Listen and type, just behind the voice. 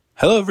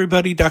Hello,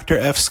 everybody. Dr.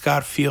 F.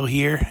 Scott Field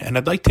here, and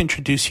I'd like to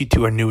introduce you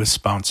to our newest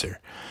sponsor.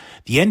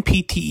 The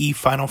NPTE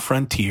Final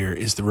Frontier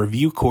is the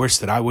review course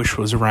that I wish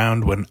was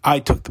around when I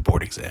took the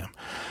board exam.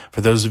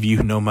 For those of you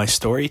who know my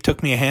story, it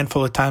took me a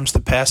handful of times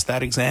to pass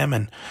that exam,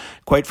 and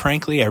quite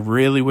frankly, I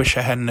really wish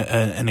I had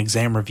an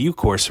exam review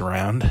course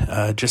around,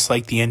 just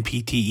like the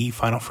NPTE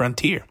Final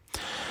Frontier.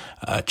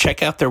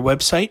 Check out their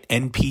website,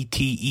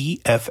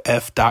 npteff.com,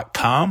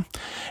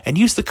 and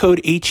use the code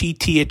HET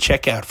at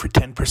checkout for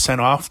 10%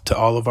 off to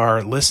all of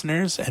our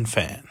listeners and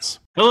fans.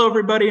 Hello,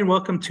 everybody, and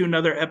welcome to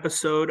another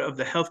episode of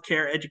the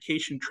Healthcare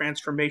Education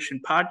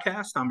Transformation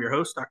Podcast. I'm your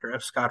host, Dr.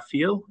 F. Scott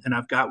Field, and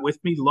I've got with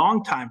me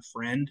longtime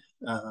friend,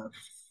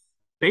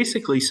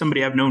 basically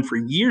somebody I've known for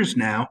years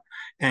now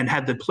and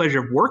had the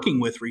pleasure of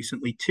working with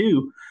recently,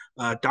 too,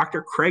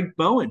 Dr. Craig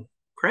Bowen.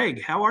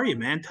 Craig, how are you,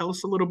 man? Tell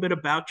us a little bit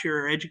about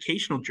your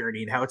educational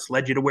journey and how it's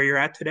led you to where you're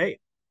at today.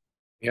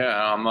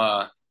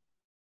 Yeah,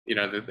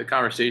 the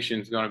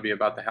conversation is going to be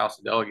about the House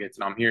of Delegates,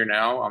 and I'm here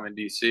now. I'm in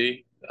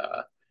DC.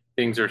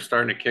 Things are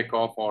starting to kick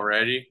off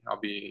already. I'll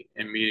be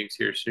in meetings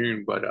here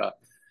soon, but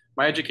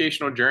my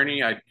educational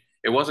journey,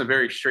 it wasn't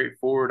very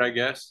straightforward, I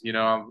guess. You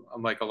know,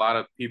 I'm like a lot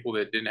of people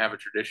that didn't have a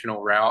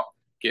traditional route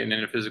getting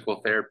into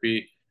physical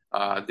therapy,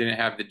 didn't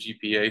have the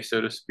GPA,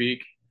 so to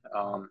speak,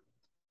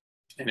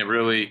 and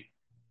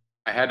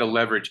I had to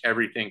leverage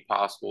everything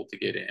possible to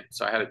get in.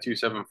 So I had a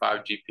 2.75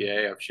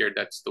 GPA. I've shared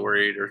that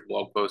story. There's a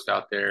blog post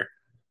out there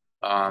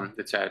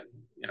that's had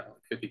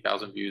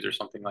 50,000 views or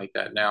something like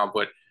that now.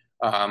 But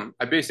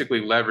I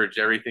basically leveraged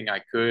everything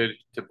I could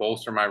to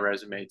bolster my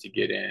resume to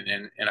get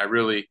in, and I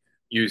really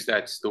used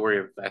that story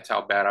of that's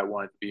how bad I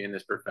wanted to be in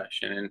this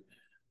profession. And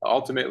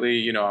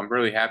ultimately, I'm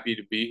really happy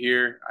to be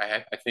here.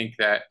 I think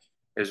that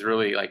has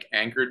really like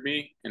anchored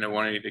me and I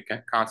wanted to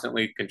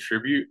constantly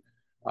contribute.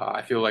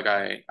 I feel like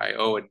I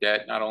owe a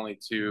debt not only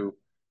to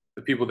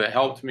the people that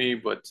helped me,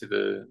 but to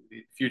the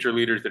future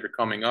leaders that are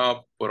coming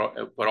up, but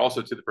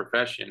also to the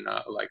profession.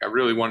 Like I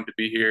really wanted to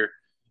be here,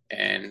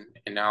 and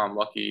now I'm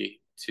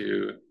lucky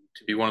to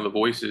be one of the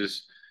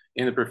voices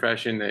in the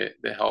profession that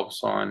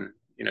helps on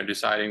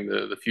deciding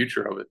the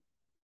future of it.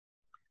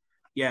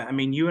 Yeah, I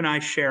mean, you and I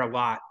share a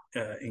lot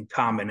in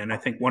common, and I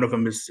think one of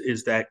them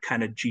is that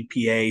kind of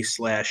GPA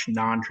 /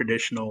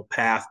 non-traditional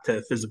path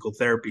to physical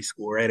therapy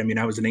school, right? I mean,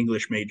 I was an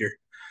English major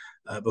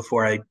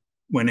before I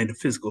went into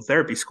physical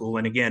therapy school.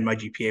 And again, my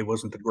GPA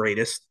wasn't the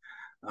greatest.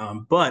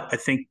 But I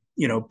think,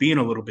 being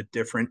a little bit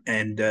different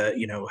and,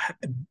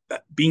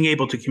 being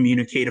able to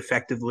communicate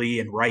effectively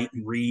and write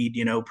and read,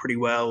 pretty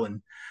well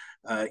and,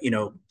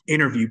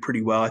 interview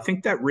pretty well. I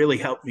think that really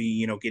helped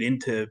me, get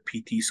into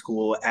PT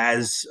school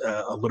as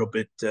a little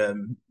bit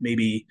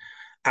maybe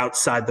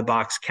outside the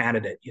box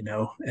candidate,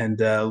 and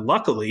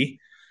luckily,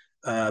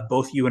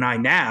 both you and I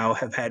now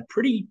have had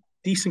pretty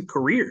decent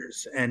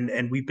careers,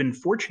 and we've been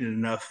fortunate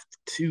enough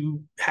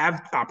to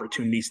have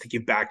opportunities to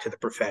give back to the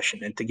profession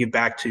and to give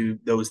back to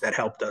those that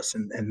helped us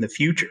in the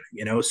future.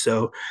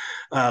 So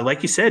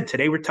like you said,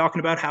 today we're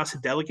talking about House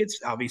of Delegates,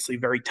 obviously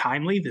very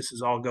timely. This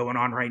is all going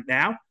on right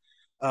now.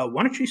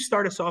 Why don't you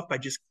start us off by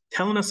just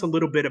telling us a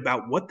little bit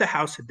about what the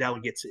House of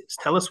Delegates is?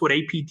 Tell us what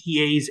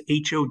APTA's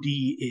HOD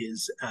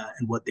is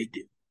and what they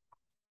do.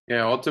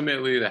 Yeah,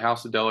 ultimately the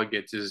House of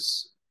Delegates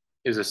is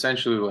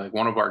essentially like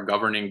one of our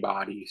governing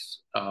bodies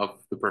of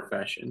the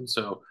profession.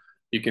 So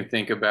you can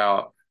think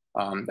about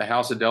the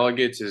House of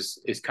Delegates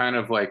is kind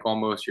of like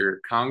almost your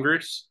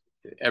Congress.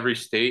 Every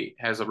state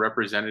has a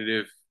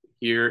representative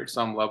here at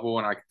some level,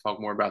 and I can talk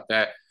more about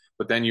that.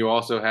 But then you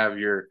also have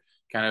your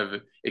kind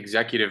of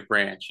executive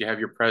branch. You have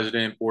your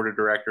president, board of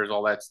directors,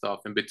 all that stuff.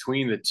 And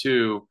between the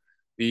two,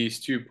 these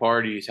two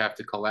parties have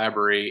to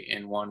collaborate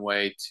in one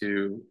way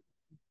to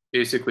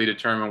basically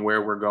determine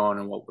where we're going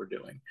and what we're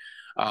doing.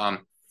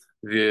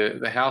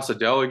 The House of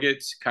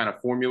Delegates kind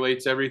of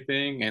formulates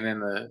everything, and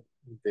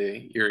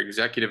then your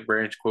executive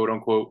branch, quote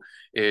unquote,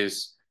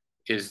 is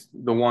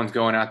the ones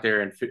going out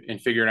there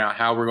and figuring out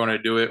how we're going to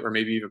do it, or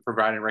maybe even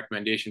providing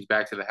recommendations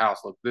back to the House.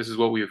 Look, this is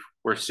what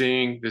we're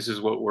seeing. This is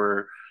what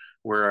we're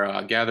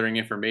gathering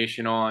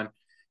information on,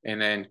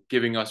 and then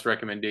giving us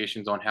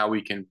recommendations on how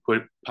we can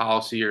put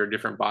policy or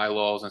different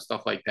bylaws and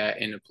stuff like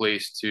that into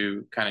place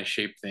to kind of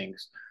shape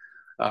things.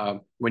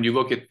 When you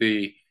look at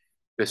the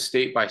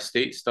state by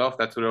state stuff,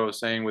 that's what I was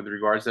saying with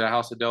regards to the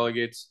House of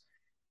Delegates.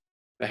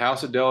 The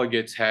House of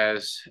Delegates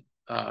has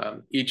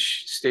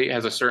each state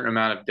has a certain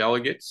amount of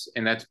delegates,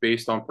 and that's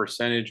based on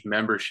percentage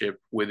membership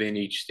within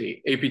each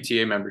state,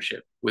 APTA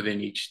membership within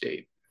each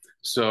state.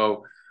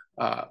 So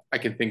I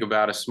can think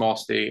about a small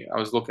state. I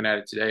was looking at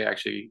it today,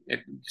 actually.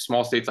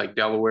 Small states like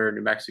Delaware,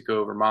 New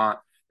Mexico, Vermont,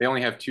 they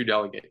only have 2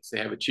 delegates. They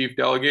have a chief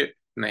delegate,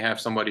 and they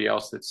have somebody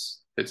else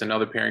that's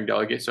another pairing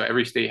delegate. So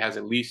every state has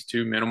at least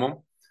 2 minimum.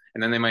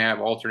 And then they might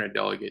have alternate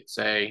delegates.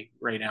 Say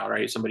right now,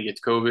 right, somebody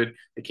gets COVID,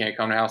 they can't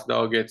come to House of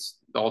Delegates,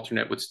 the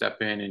alternate would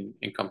step in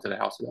and come to the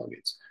House of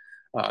Delegates.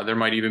 There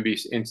might even be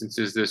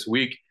instances this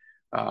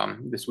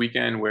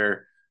weekend,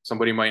 where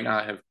somebody might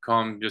not have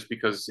come just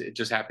because it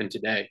just happened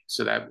today,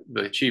 so that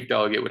the chief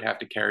delegate would have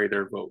to carry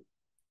their vote.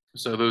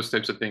 So those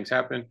types of things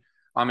happen.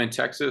 I'm in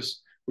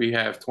Texas. We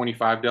have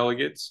 25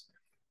 delegates.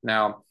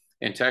 Now,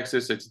 in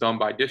Texas, it's done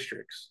by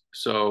districts.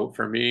 So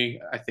for me,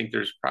 I think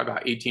there's probably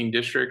about 18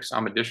 districts.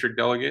 I'm a district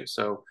delegate.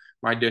 So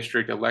my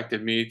district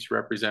elected me to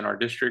represent our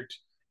district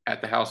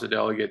at the House of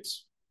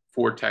Delegates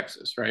for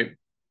Texas, right?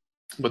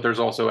 But there's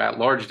also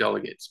at-large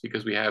delegates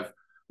because we have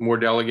more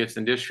delegates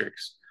than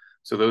districts.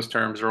 So those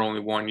terms are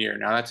only 1 year.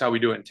 Now, that's how we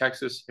do it in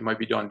Texas. It might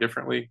be done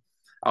differently.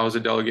 I was a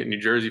delegate in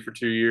New Jersey for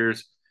 2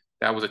 years.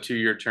 That was a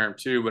 2-year term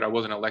too, but I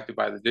wasn't elected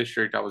by the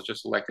district. I was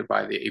just elected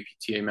by the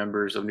APTA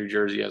members of New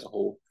Jersey as a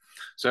whole.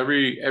 So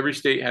every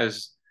state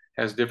has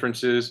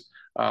differences,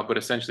 but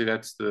essentially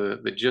that's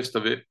the gist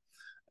of it.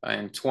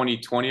 In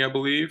 2020, I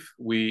believe,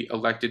 we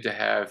elected to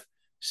have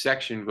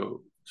section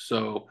vote.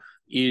 So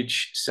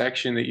each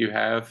section that you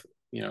have,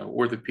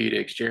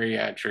 orthopedics,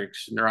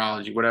 geriatrics,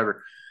 neurology,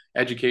 whatever,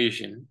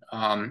 education,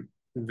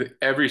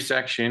 every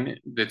section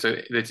that's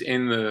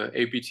in the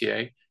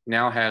APTA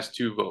now has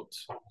 2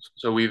 votes.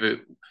 So we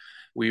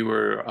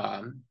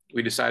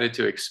decided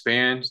to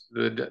expand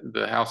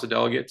the House of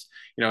Delegates.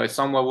 At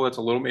some level, it's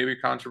a little maybe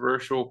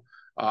controversial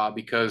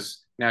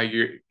because now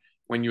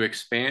when you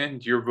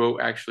expand, your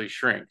vote actually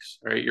shrinks,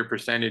 right? Your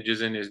percentage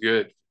isn't as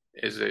good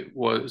as it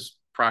was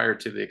prior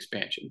to the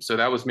expansion. So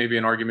that was maybe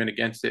an argument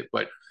against it,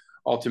 but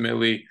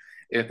ultimately,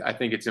 I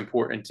think it's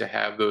important to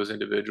have those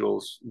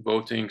individuals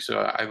voting. So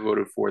I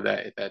voted for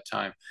that at that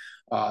time.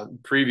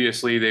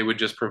 Previously, they would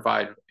just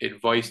provide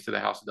advice to the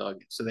House of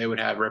Delegates. So they would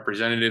have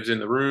representatives in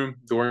the room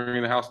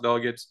during the House of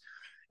Delegates.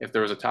 If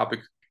there was a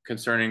topic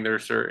concerning their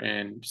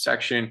certain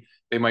section,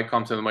 they might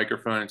come to the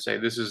microphone and say,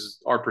 this is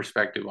our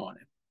perspective on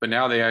it. But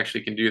now they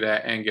actually can do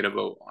that and get a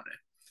vote on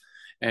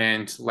it.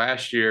 And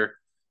last year,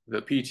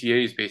 the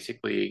PTAs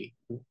basically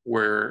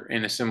were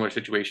in a similar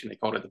situation. They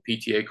called it the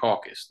PTA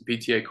caucus. The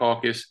PTA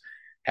caucus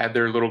had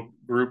their little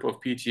group of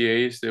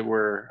PTAs that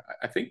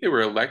I think they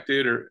were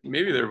elected, or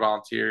maybe they're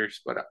volunteers,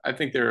 but I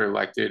think they were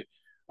elected.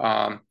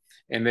 And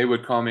they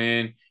would come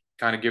in,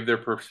 kind of give their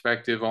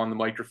perspective on the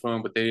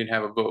microphone, but they didn't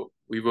have a vote.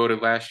 We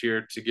voted last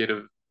year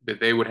to that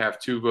they would have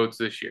 2 votes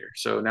this year.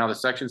 So now the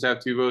sections have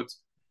 2 votes,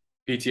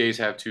 PTAs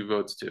have 2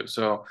 votes too.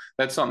 So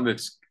that's something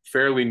that's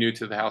fairly new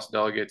to the House of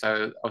Delegates.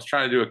 I was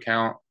trying to do a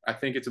count. I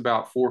think it's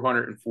about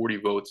 440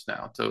 votes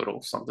now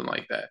total, something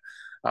like that.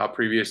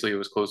 Previously, it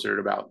was closer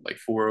to about like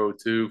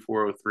 402,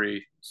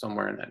 403,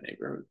 somewhere in that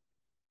neighborhood.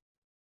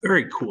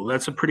 Very cool.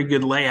 That's a pretty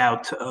good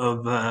layout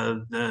of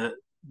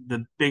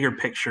the bigger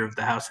picture of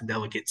the House of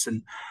Delegates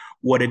and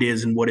what it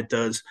is and what it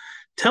does.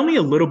 Tell me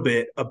a little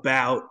bit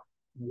about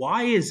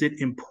why is it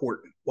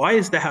important? Why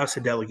is the House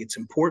of Delegates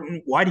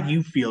important? Why do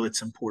you feel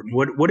it's important?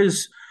 What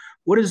is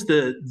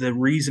the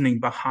reasoning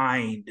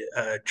behind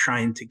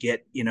trying to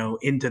get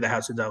into the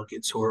House of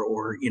Delegates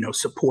or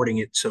supporting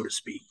it, so to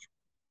speak?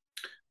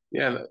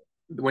 Yeah,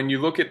 when you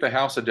look at the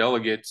House of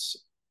Delegates,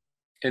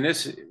 and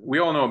this, we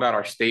all know about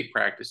our state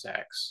practice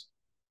acts.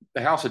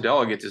 The House of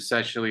Delegates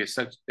essentially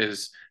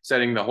is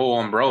setting the whole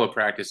umbrella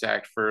practice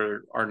act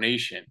for our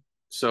nation.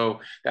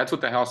 So that's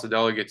what the House of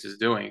Delegates is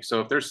doing.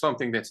 So if there's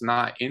something that's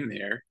not in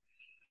there,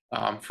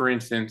 for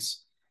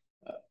instance,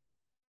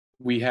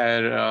 we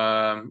had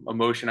a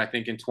motion, I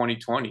think, in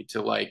 2020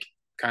 to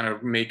kind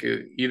of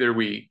either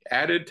we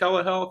added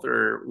telehealth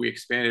or we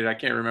expanded. I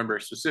can't remember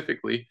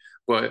specifically,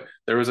 but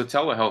there was a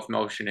telehealth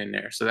motion in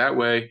there. So that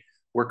way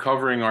we're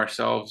covering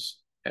ourselves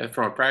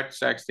from a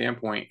practice act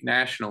standpoint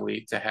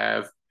nationally to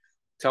have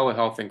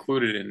telehealth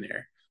included in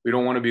there. We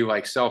don't want to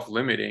be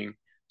self-limiting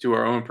to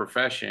our own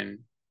profession.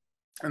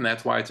 And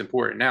that's why it's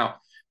important. Now,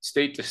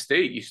 state to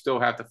state, you still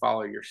have to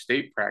follow your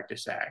state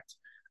practice act.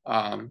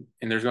 And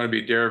there's going to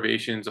be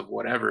derivations of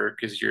whatever,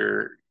 because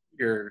your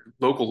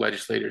local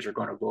legislators are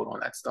going to vote on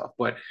that stuff.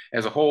 But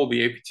as a whole,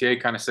 the APTA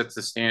kind of sets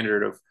the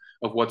standard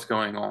of what's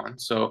going on.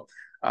 So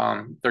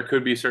there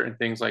could be certain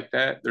things like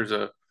that. There's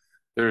a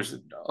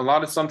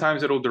lot of,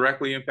 sometimes it'll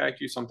directly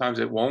impact you, sometimes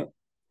it won't.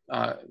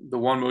 The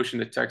one motion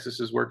that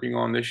Texas is working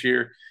on this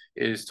year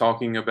is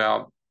talking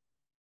about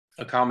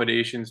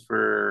accommodations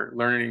for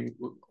learning.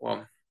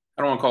 Well,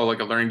 I don't want to call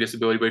it a learning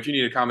disability, but if you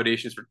need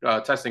accommodations for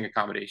testing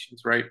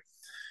accommodations, right?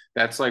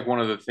 That's one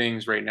of the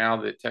things right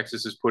now that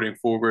Texas is putting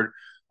forward.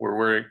 We're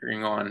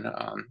working on.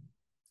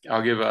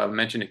 I'll give a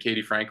mention to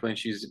Katie Franklin.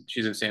 She's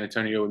in San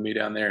Antonio with me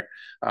down there.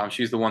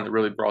 She's the one that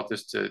really brought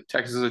this to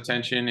Texas's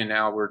attention, and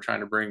now we're trying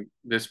to bring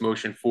this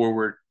motion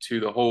forward to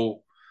the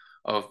whole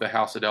of the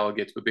House of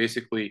Delegates. But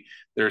basically,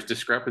 there's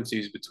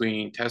discrepancies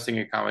between testing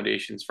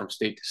accommodations from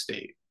state to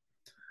state.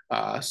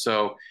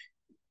 So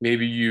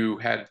maybe you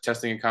had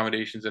testing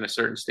accommodations in a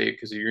certain state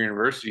because of your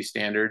university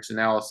standards, and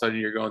now all of a sudden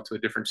you're going to a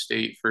different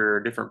state for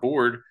a different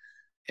board,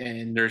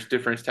 and there's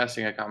different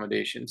testing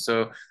accommodations.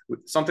 So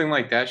something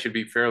like that should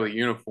be fairly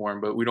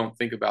uniform, but we don't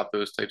think about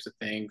those types of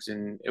things.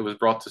 And it was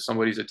brought to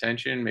somebody's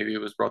attention. Maybe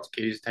it was brought to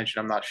Katie's attention.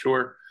 I'm not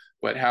sure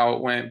how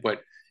it went,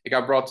 but it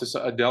got brought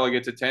to a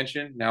delegate's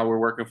attention. Now we're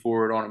working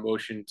forward on a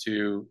motion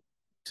to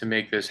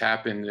make this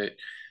happen,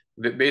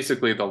 that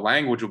basically the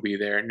language will be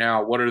there.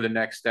 Now, what are the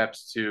next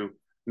steps to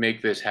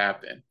make this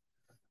happen?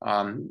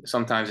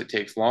 Sometimes it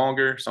takes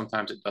longer,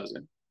 sometimes it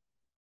doesn't.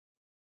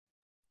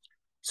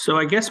 So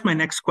I guess my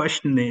next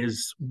question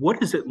is, what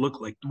does it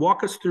look like?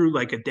 Walk us through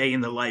like a day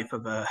in the life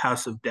of a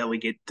House of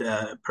Delegate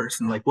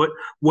person. Like what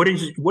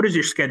does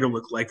your schedule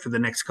look like for the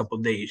next couple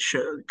of days?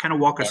 Kind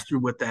of walk Yeah, us through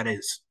what that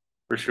is.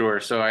 for sure.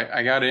 So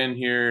I got in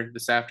here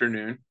this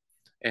afternoon,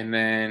 and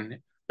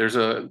then there's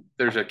a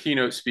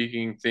keynote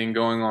speaking thing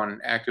going on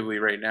actively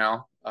right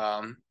now.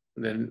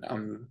 Then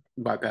I'm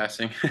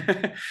bypassing,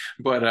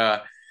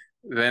 but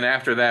then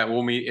after that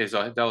we'll meet as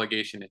a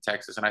delegation to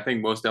Texas, and I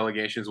think most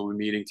delegations will be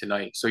meeting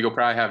tonight. So you'll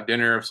probably have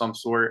dinner of some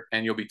sort,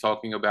 and you'll be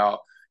talking about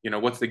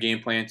what's the game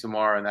plan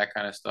tomorrow and that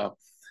kind of stuff.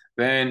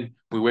 Then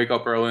we wake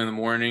up early in the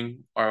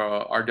morning.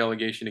 Our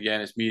delegation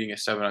again is meeting at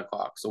 7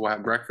 o'clock. So we'll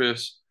have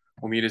breakfast.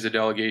 We'll meet as a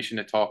delegation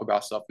to talk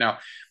about stuff. Now,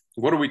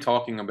 what are we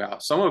talking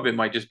about? Some of it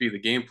might just be the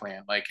game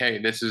plan, like, hey,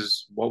 this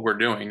is what we're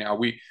doing. Now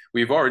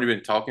we've already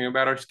been talking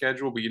about our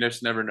schedule, but you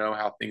just never know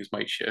how things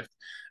might shift.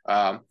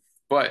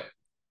 But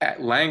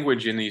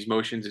language in these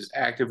motions is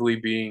actively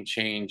being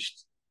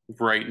changed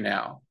right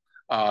now.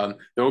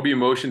 There will be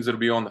motions that'll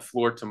be on the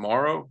floor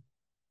tomorrow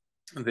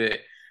that,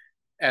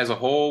 as a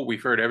whole,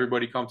 we've heard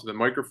everybody come to the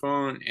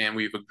microphone and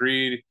we've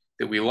agreed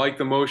that we like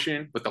the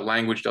motion, but the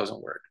language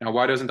doesn't work. Now,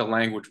 why doesn't the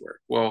language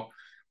work? Well,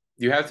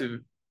 you have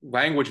to,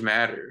 language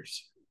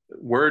matters,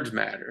 words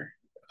matter.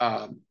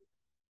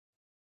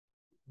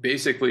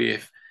 Basically,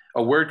 if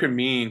a word could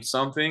mean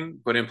something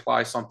but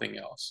imply something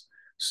else.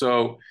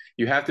 So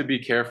you have to be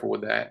careful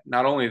with that.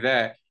 Not only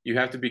that, you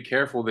have to be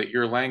careful that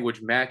your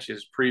language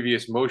matches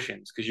previous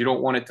motions, because you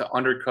don't want it to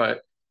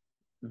undercut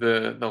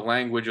the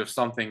language of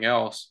something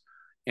else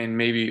and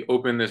maybe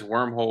open this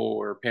wormhole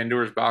or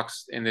Pandora's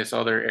box in this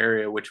other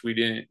area, which we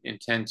didn't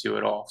intend to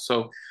at all.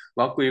 So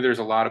luckily, there's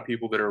a lot of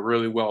people that are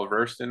really well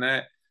versed in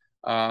that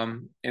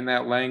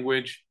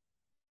language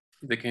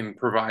that can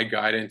provide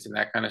guidance and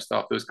that kind of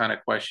stuff. Those kind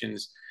of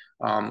questions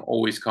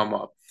always come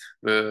up.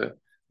 The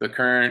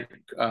current,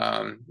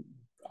 I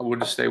will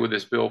just stay with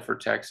this bill for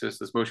Texas,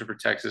 this motion for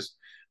Texas.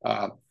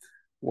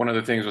 One of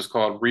the things was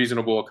called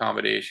reasonable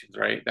accommodations,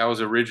 right? That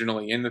was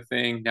originally in the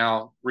thing.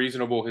 Now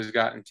reasonable has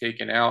gotten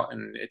taken out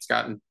and it's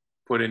gotten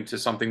put into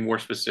something more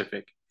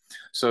specific.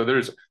 So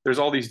there's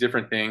all these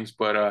different things,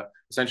 but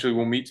essentially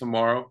we'll meet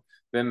tomorrow.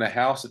 Then the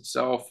House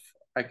itself,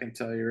 I can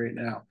tell you right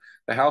now,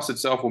 the House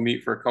itself will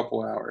meet for a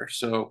couple hours.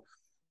 So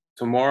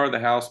tomorrow the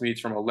House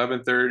meets from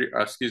 8:30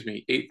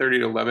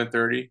 to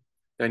 11:30.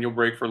 Then you'll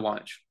break for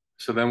lunch.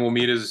 So then we'll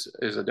meet as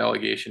a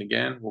delegation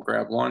again. We'll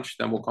grab lunch.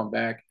 Then we'll come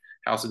back.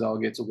 House of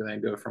Delegates will then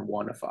go from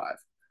 1 to 5.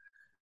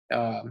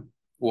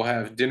 We'll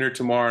have dinner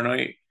tomorrow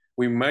night.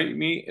 We might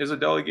meet as a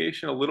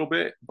delegation a little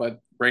bit, but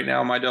right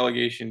now my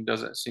delegation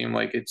doesn't seem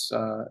like it's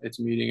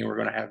meeting, and we're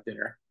going to have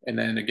dinner. And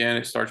then again,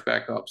 it starts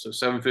back up. So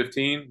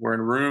 7:15, we're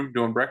in a room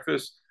doing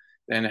breakfast.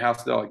 Then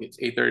House of Delegates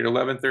 8:30 to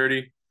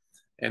 11:30,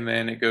 and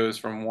then it goes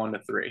from 1 to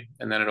 3,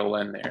 and then it'll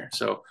end there.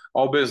 So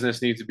all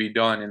business needs to be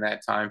done in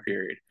that time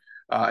period.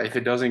 If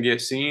it doesn't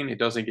get seen, it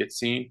doesn't get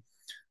seen.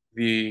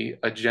 The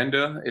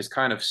agenda is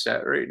kind of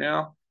set right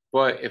now,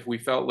 but if we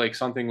felt like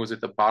something was at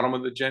the bottom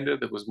of the agenda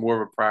that was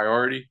more of a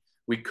priority,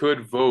 we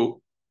could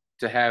vote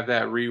to have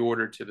that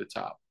reordered to the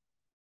top.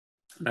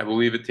 And I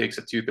believe it takes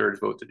a 2/3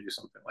 vote to do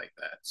something like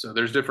that. So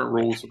there's different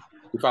rules.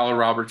 We follow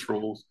Robert's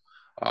rules.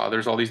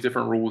 There's all these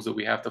different rules that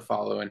we have to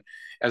follow. And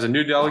as a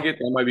new delegate,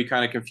 that might be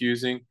kind of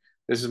confusing.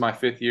 This is my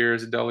 5th year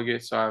as a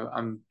delegate, so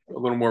I'm a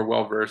little more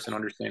well-versed in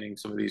understanding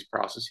some of these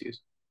processes.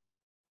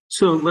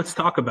 So let's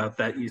talk about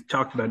that. You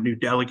talked about new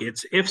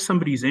delegates. If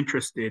somebody's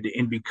interested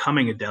in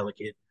becoming a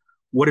delegate,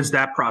 what does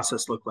that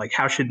process look like?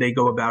 How should they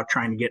go about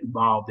trying to get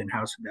involved in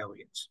House of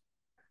Delegates?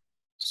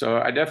 So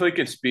I definitely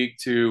can speak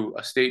to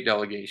a state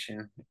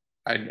delegation.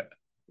 I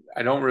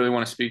don't really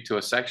want to speak to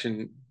a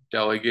section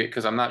delegate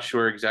because I'm not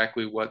sure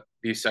exactly what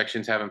these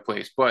sections have in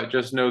place, but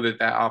just know that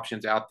that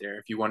option's out there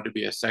if you want to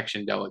be a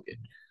section delegate.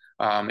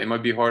 It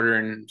might be harder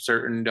in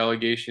certain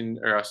delegation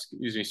or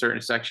excuse me,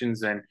 certain sections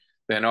than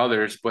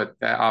others, but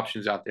that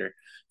option's out there.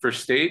 For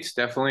states,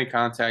 definitely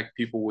contact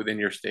people within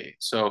your state.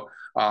 So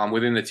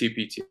within the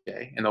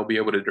TPTA, and they'll be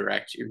able to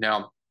direct you.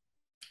 Now,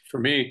 for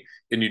me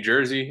in New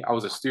Jersey, I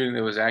was a student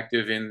that was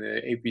active in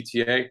the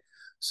APTA.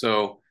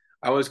 So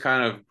I was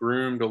kind of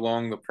groomed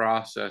along the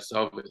process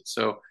of it.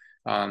 So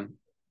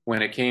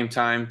when it came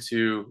time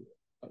to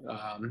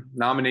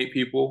nominate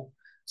people,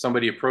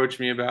 somebody approached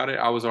me about it.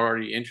 I was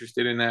already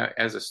interested in that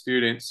as a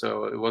student,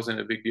 so it wasn't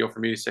a big deal for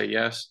me to say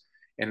yes.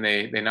 And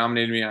they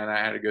nominated me, and I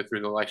had to go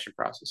through the election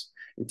process.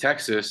 In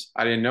Texas,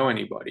 I didn't know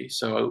anybody,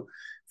 so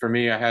for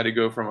me, I had to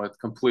go from a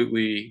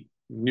completely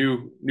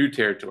new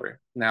territory.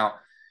 Now,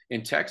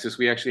 in Texas,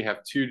 we actually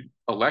have 2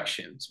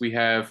 elections. We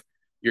have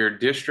your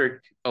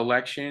district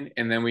election,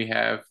 and then we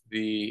have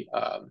the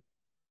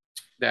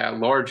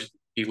at-large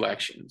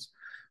elections.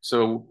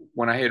 So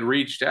when I had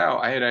reached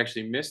out, I had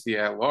actually missed the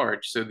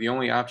at-large. So the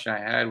only option I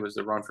had was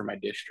to run for my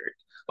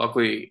district.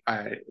 Luckily,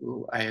 I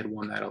had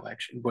won that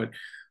election. But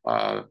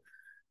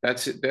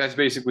that's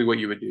basically what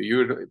you would do. You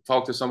would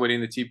talk to somebody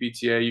in the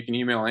TPTA. You can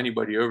email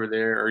anybody over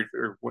there,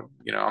 or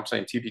I'm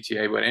saying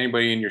TPTA, but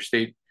anybody in your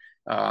state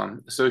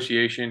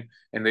association,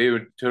 and they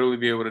would totally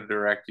be able to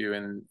direct you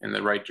in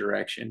the right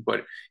direction.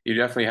 But you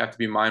definitely have to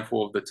be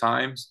mindful of the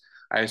times.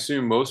 I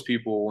assume most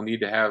people will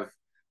need to have,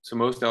 so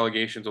most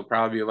delegations will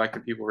probably be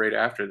elected people right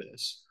after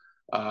this.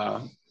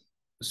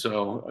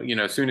 So,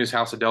 as soon as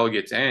House of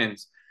Delegates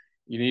ends,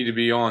 you need to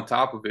be on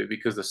top of it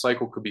because the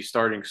cycle could be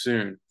starting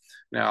soon.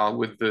 Now,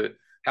 with the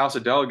House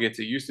of Delegates,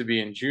 it used to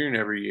be in June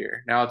every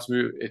year. Now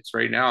it's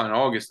right now in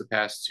August the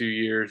past 2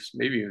 years,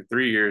 maybe even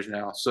 3 years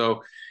now.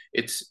 So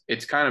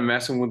it's kind of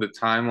messing with the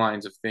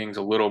timelines of things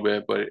a little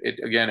bit, but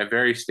it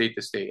varies state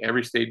to state.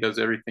 Every state does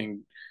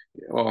everything.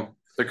 Well,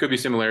 there could be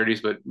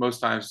similarities, but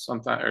sometimes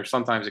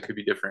it could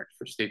be different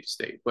for state to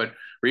state. But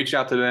reach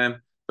out to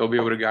them; they'll be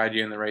able to guide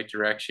you in the right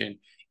direction.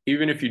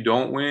 Even if you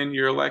don't win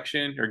your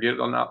election or get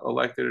not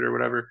elected or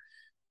whatever,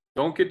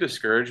 don't get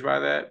discouraged by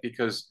that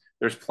because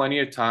there's plenty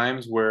of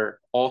times where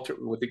what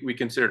we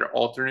consider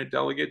alternate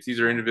delegates. These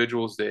are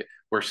individuals that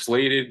were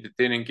slated that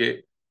didn't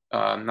get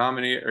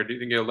nominated or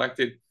didn't get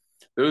elected.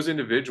 Those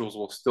individuals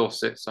will still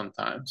sit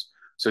sometimes.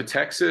 So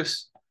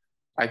Texas,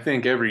 I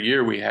think every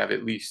year we have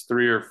at least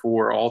 3 or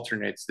 4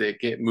 alternates that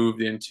get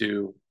moved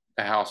into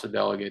the House of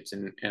Delegates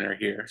and are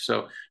here.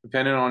 So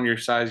depending on your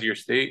size of your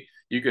state,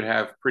 you could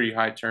have pretty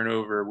high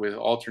turnover with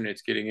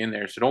alternates getting in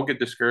there. So don't get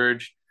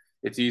discouraged.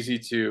 It's easy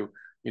to,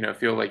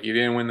 feel like you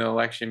didn't win the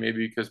election,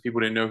 maybe because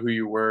people didn't know who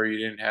you were. You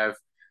didn't have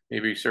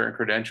maybe certain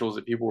credentials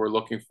that people were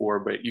looking for,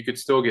 but you could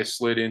still get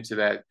slid into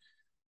that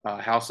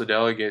House of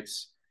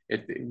Delegates.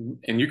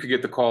 And you could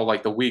get the call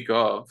like the week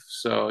of.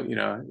 So,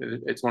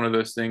 it's one of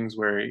those things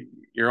where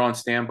you're on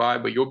standby,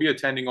 but you'll be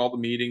attending all the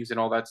meetings and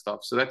all that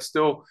stuff. So that's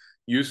still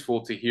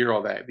useful to hear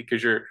all that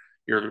because your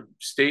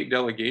state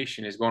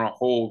delegation is going to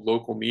hold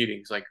local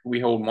meetings. Like we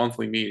hold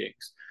monthly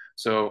meetings.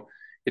 So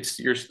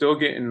you're still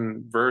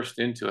getting versed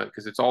into it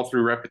because it's all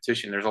through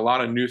repetition. There's a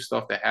lot of new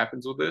stuff that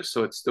happens with this.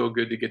 So it's still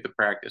good to get the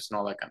practice and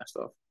all that kind of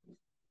stuff.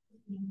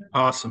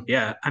 Awesome.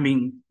 Yeah. I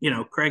mean,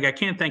 Craig, I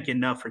can't thank you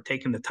enough for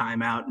taking the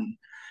time out and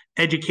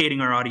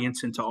educating our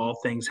audience into all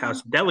things House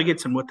of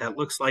Delegates and what that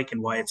looks like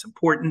and why it's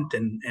important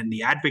and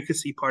the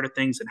advocacy part of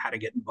things and how to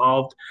get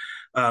involved.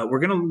 We're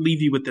going to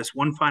leave you with this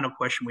one final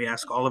question we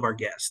ask all of our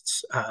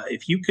guests.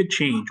 If you could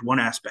change one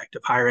aspect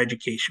of higher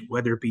education,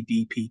 whether it be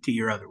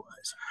DPT or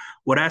otherwise,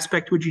 what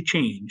aspect would you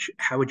change?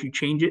 How would you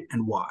change it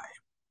and why?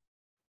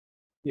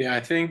 Yeah, I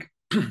think,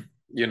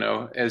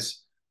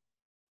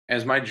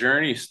 as my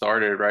journey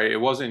started, right, it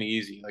wasn't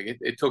easy. Like it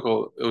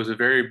was a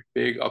very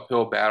big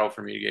uphill battle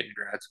for me to get into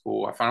grad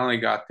school. I finally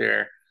got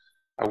there.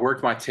 I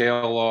worked my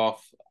tail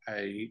off.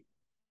 I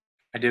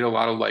did a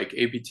lot of like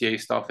APTA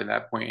stuff at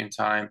that point in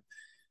time.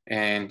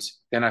 And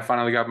then I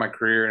finally got my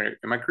career, and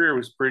my career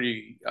was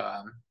pretty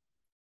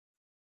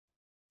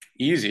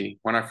easy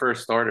when I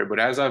first started. But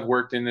as I've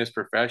worked in this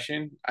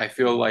profession, I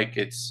feel like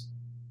there's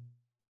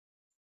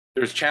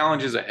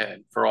challenges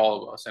ahead for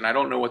all of us. And I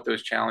don't know what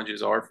those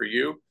challenges are for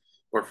you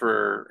or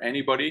for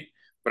anybody,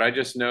 but I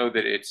just know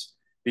that it's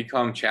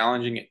become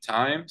challenging at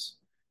times,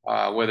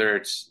 whether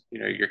it's,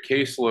 your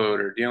caseload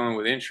or dealing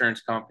with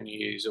insurance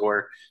companies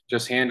or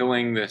just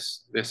handling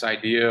this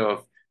idea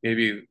of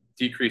maybe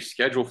decreased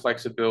schedule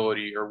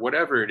flexibility or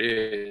whatever it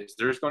is.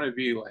 There's going to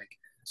be like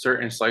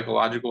certain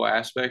psychological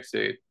aspects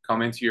that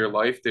come into your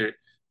life that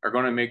are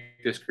going to make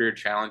this career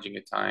challenging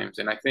at times.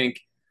 And I think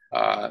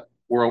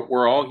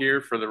we're all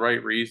here for the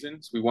right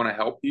reasons. We want to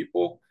help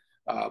people,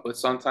 but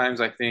sometimes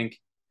I think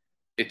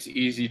it's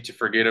easy to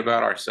forget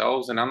about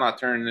ourselves. And I'm not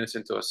turning this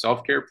into a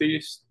self-care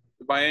piece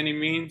by any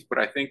means, but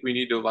I think we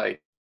need to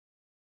like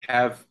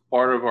have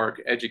part of our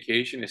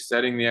education is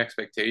setting the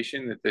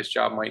expectation that this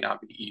job might not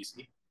be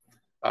easy.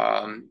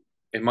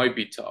 It might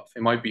be tough.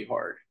 It might be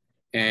hard.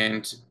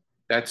 And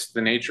that's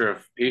the nature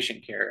of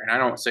patient care. And I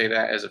don't say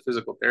that as a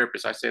physical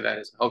therapist. I say that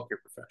as a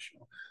healthcare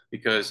professional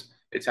because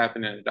it's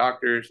happening to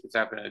doctors, it's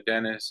happening to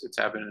dentists, it's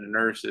happening to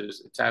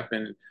nurses, it's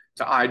happening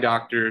to eye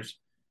doctors.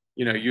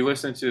 You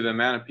listen to the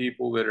amount of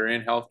people that are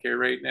in healthcare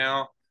right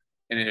now,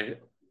 and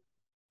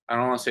I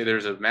don't want to say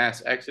there's a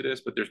mass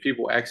exodus, but there's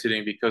people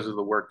exiting because of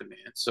the work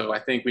demand. So I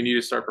think we need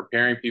to start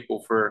preparing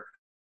people for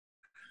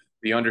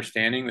the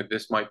understanding that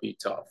this might be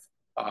tough.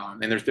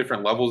 And there's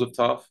different levels of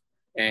tough.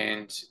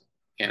 And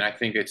I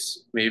think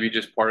it's maybe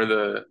just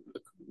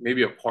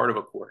maybe a part of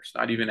a course,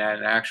 not even at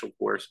an actual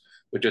course,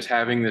 but just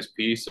having this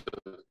piece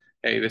of,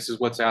 hey, this is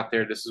what's out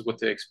there. This is what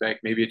to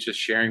expect. Maybe it's just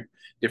sharing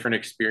different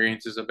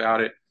experiences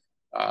about it.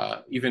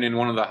 Even in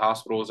one of the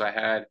hospitals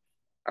I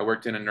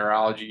worked in a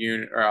neurology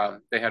unit,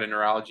 or they had a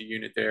neurology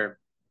unit there.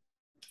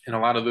 And a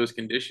lot of those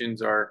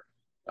conditions are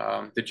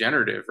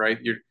degenerative, right?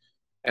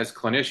 As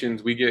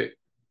clinicians, we get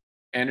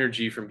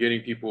energy from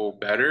getting people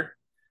better,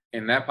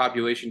 and that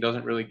population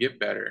doesn't really get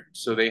better.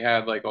 So they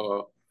had like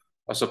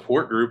a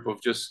support group of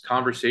just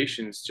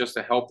conversations just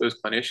to help those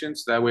clinicians.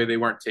 So that way they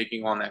weren't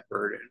taking on that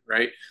burden,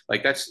 right?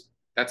 Like that's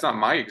not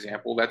my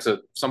example. That's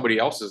somebody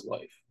else's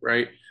life,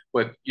 right?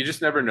 But you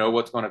just never know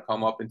what's going to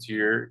come up into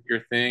your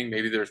thing.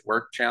 Maybe there's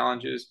work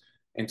challenges.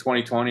 In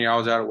 2020, I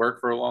was out of work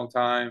for a long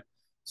time.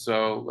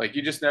 So like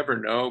you just never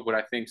know. But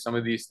I think some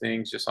of these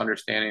things, just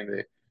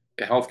understanding that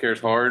healthcare is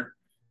hard,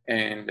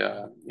 and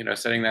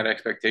setting that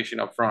expectation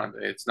up front.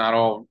 It's not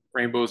all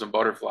rainbows and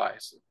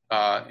butterflies.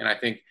 And I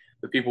think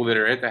the people that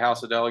are at the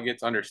House of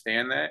Delegates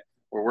understand that.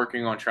 We're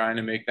working on trying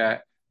to make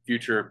that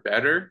future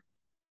better.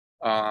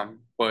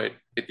 But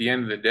at the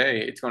end of the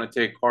day, it's going to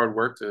take hard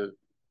work to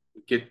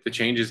get the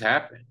changes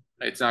happen.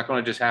 It's not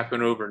going to just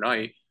happen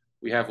overnight.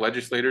 We have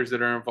legislators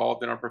that are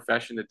involved in our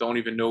profession that don't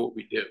even know what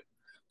we do.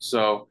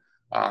 So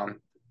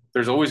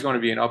there's always going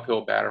to be an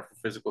uphill battle for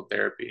physical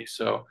therapy.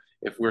 So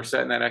if we're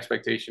setting that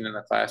expectation in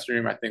the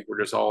classroom, I think we're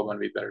just all going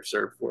to be better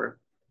served for it.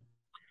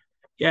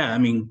 Yeah, I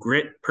mean,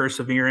 grit,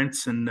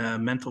 perseverance, and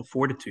mental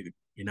fortitude.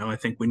 I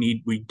think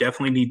we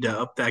definitely need to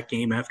up that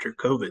game after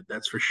COVID.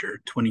 That's for sure.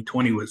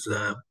 2020 was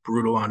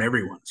brutal on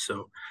everyone.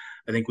 So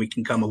I think we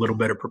can come a little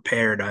better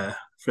prepared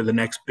for the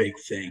next big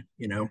thing.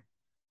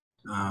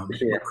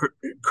 Sure.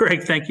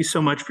 Craig, thank you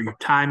so much for your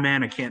time,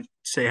 man. I can't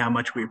say how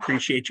much we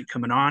appreciate you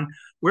coming on.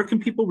 Where can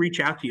people reach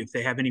out to you if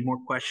they have any more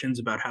questions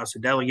about House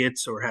of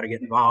Delegates or how to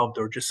get involved,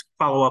 or just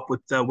follow up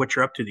with what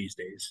you're up to these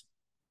days?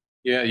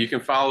 Yeah, you can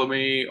follow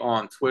me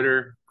on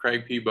Twitter.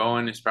 Craig P.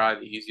 Bowen is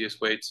probably the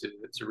easiest way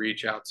to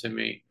reach out to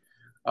me.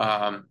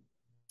 Um,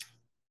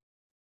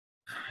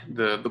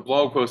 the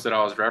blog post that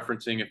I was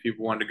referencing, if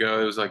people wanted to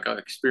go, it was like an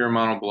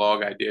experimental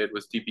blog I did,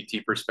 was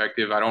DPT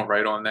perspective. I don't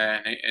write on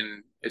that,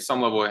 and at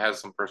some level, it has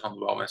some personal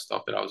development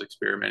stuff that I was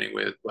experimenting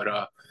with. But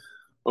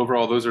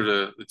overall, those are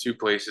the two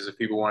places. If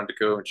people wanted to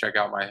go and check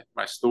out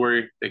my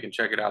story, they can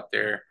check it out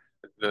there.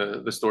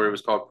 The story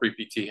was called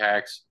Pre-PT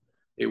Hacks,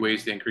 8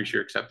 Ways to Increase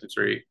Your Acceptance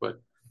Rate. But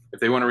if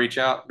they want to reach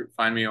out,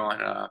 find me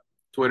on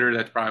Twitter.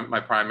 That's my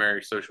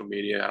primary social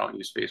media. I don't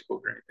use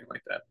Facebook or anything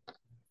like that.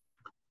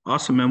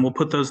 Awesome, man. We'll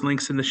put those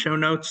links in the show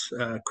notes.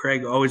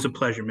 Craig, always a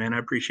pleasure, man. I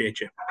appreciate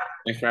you.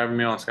 Thanks for having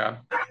me on,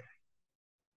 Scott.